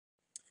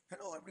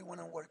Hello everyone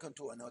and welcome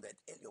to another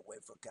Elliott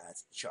Wave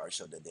Forecast Charts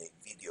of the Day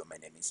video. My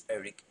name is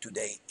Eric.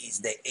 Today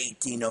is the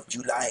 18th of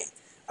July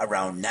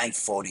around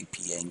 9:40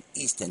 p.m.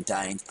 Eastern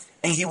Time.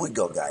 And here we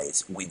go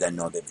guys with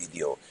another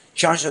video.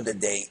 Charts of the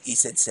Day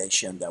is a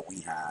session that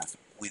we have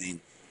within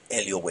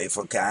Elliott Wave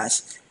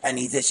Forecast, and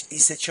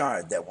it's a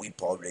chart that we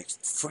publish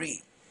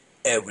free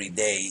every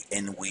day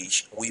in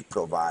which we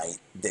provide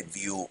the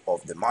view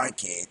of the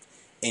market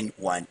in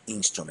one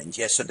instrument.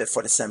 Yesterday,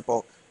 for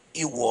example,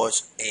 it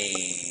was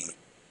a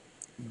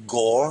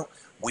Gore,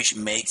 which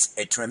makes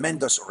a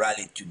tremendous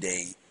rally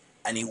today,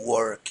 and it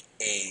worked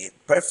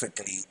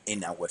perfectly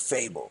in our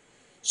favor.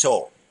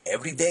 So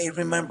every day,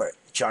 remember,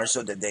 Charts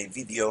of the Day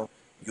video,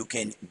 you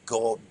can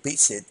go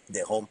visit the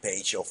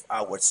homepage of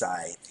our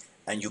site,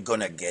 and you're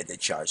gonna get the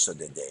Charts of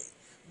the Day.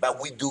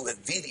 But we do a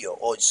video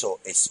also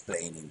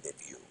explaining the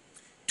view.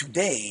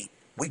 Today,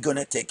 we're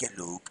gonna take a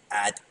look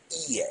at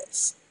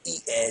ES.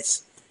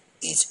 ES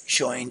is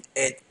showing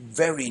a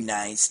very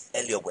nice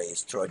Elliott wave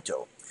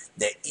structure.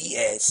 The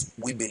ES,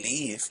 we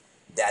believe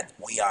that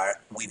we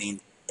are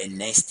within a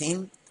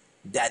nesting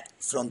that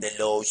from the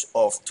lows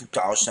of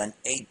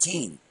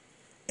 2018,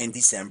 in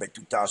December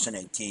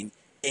 2018,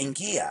 and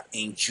here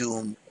in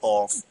June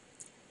of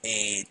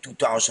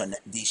 2000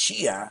 this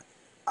year,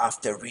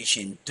 after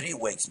reaching 3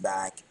 weeks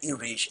back, it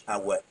reached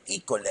our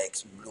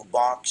Ecolex blue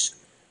box,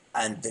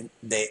 and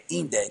the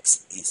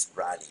index is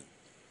rallying.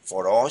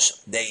 For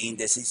us, the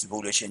index is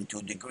bullish in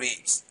 2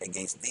 degrees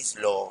against this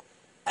low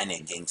and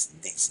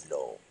against this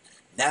low.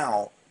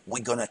 Now,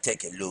 we're going to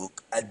take a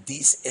look at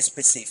this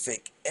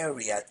specific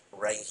area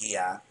right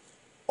here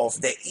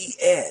of the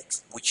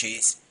EX, which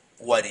is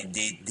what it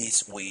did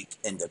this week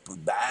in the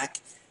pullback,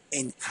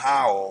 and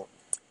how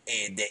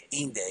the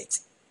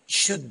index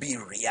should be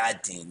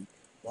reacting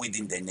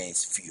within the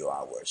next few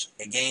hours.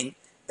 Again,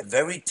 a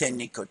very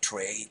technical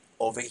trade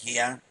over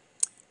here,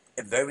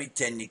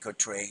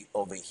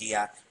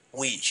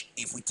 which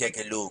if we take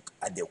a look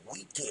at the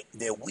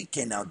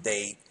weekend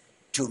update,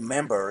 to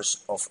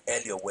members of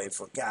Elliott Wave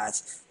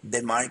Forecast,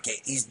 the market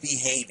is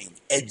behaving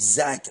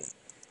exactly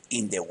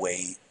in the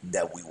way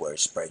that we were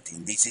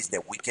expecting. This is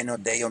the weekend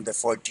update on the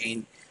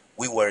 14th.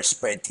 We were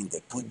expecting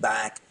the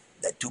pullback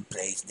that took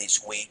place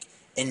this week,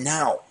 and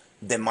now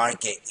the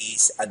market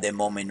is at the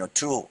moment of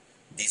truth.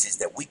 This is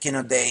the weekend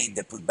update,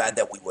 the pullback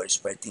that we were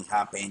expecting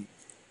happened.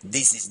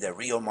 This is the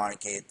real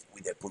market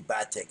with the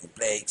pullback taking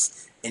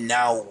place, and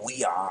now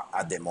we are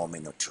at the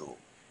moment of truth.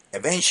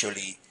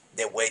 Eventually,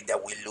 the way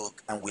that we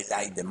look and we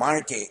like the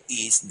market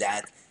is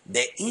that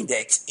the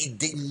index, it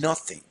did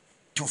nothing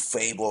to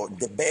favor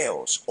the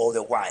bears.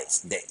 Otherwise,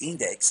 the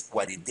index,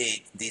 what it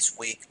did this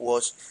week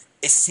was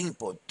a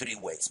simple 3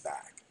 ways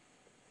back.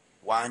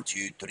 1,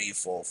 2, 3,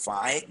 4,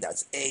 5.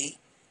 That's A.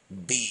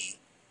 B.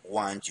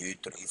 1, 2,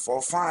 3,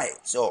 4, 5.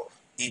 So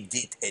it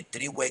did a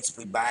 3 ways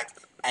back,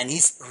 and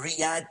it's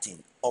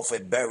reacting of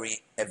in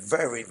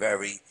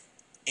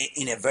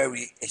a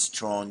very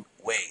strong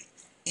way.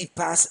 It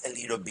passed a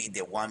little bit the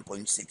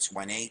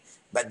 1.618,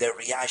 but the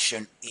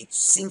reaction, it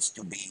seems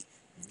to be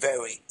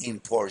very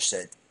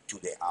important to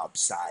the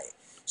upside.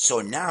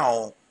 So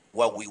now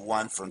what we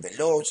want from the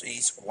lows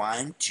is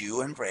 1,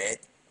 2 in red,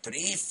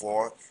 3,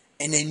 4,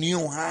 and a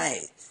new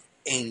high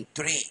in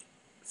 3,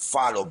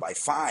 followed by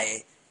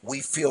 5. We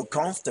feel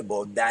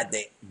comfortable that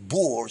the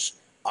bulls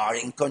are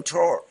in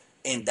control,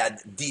 and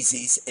that this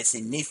is a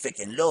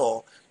significant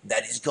low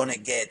that is going to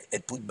get a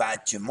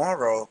pullback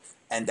tomorrow,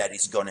 and that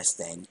is going to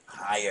stand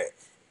higher.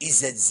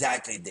 It's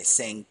exactly the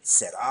same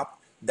setup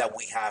that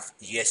we have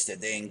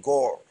yesterday in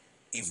Gore.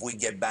 If we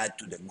get back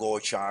to the Gore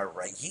chart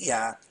right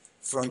here,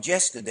 from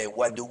yesterday,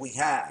 what do we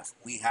have?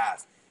 We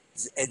have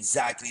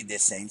exactly the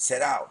same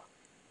setup.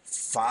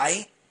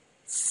 5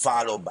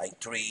 followed by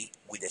 3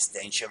 with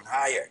extension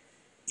higher.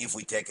 If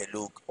we take a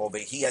look over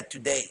here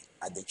today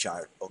at the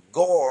chart of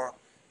Gore,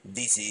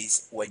 this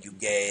is what you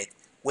get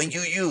when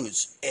you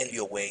use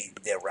Elliott Wave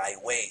the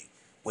right way.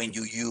 When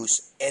you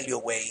use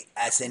Elliott Wave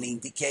as an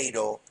indicator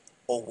of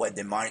what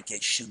the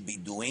market should be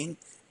doing.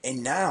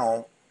 And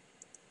now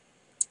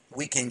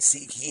we can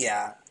see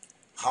here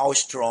how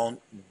strong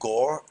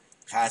Gore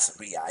has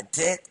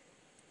reacted,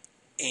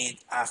 and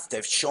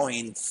after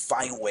showing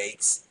 5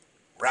 weeks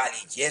rally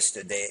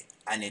yesterday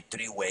and a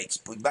 3 weeks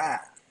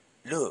pullback.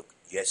 Look,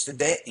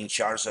 yesterday in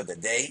Charts of the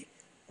Day,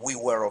 we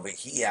were over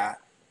here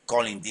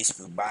calling this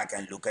pullback,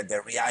 and look at the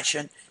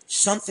reaction.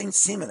 Something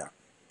similar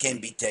can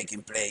be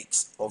taking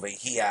place over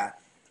here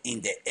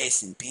in the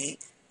S&P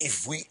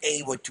if we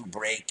able to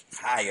break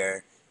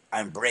higher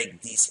and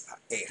break these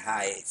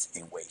highs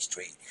in wave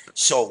 3.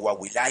 So what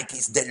we like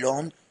is the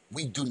long.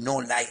 We do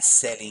not like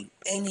selling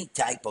any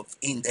type of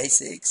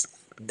indices.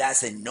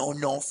 That's a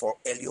no-no for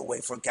Elliott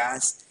Wave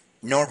Forecast.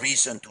 No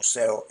reason to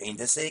sell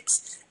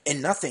indices,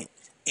 and nothing.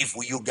 If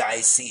you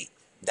guys see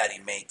that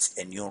it makes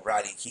a new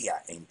rally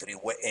here in 3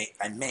 ways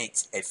and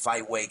makes a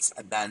 5 weeks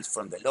advance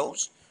from the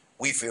lows,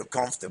 we feel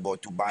comfortable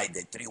to buy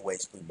the 3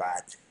 ways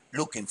pullback,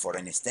 looking for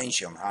an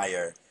extension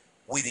higher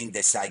within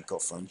the cycle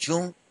from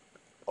June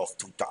of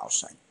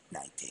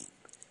 2019.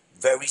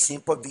 Very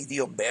simple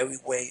video,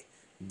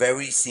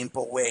 very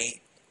simple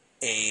way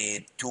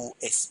to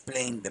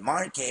explain the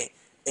market.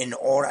 And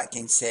all I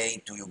can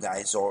say to you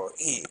guys or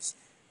is,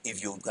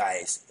 if you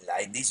guys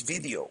like this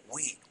video,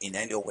 we in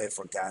Elliott Wave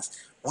Forecast,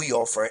 we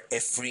offer a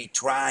free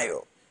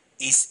trial.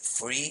 It's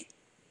free,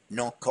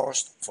 no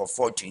cost, for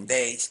 14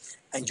 days,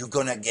 and you're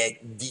gonna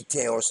get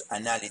details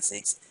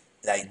analysis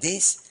like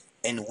this,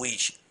 in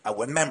which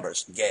our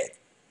members get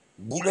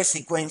bullet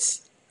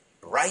sequence,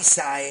 right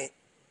side,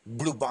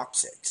 blue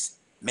boxes.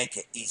 Make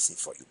it easy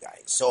for you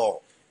guys.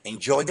 So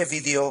enjoy the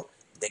video.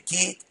 The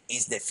kit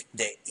is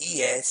the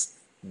ES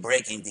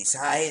breaking these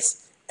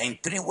highs, and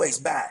 3 ways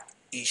back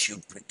it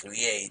should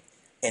create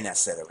an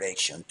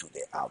acceleration to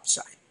the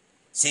upside.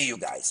 See you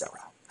guys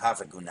around.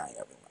 Have a good night,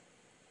 everyone.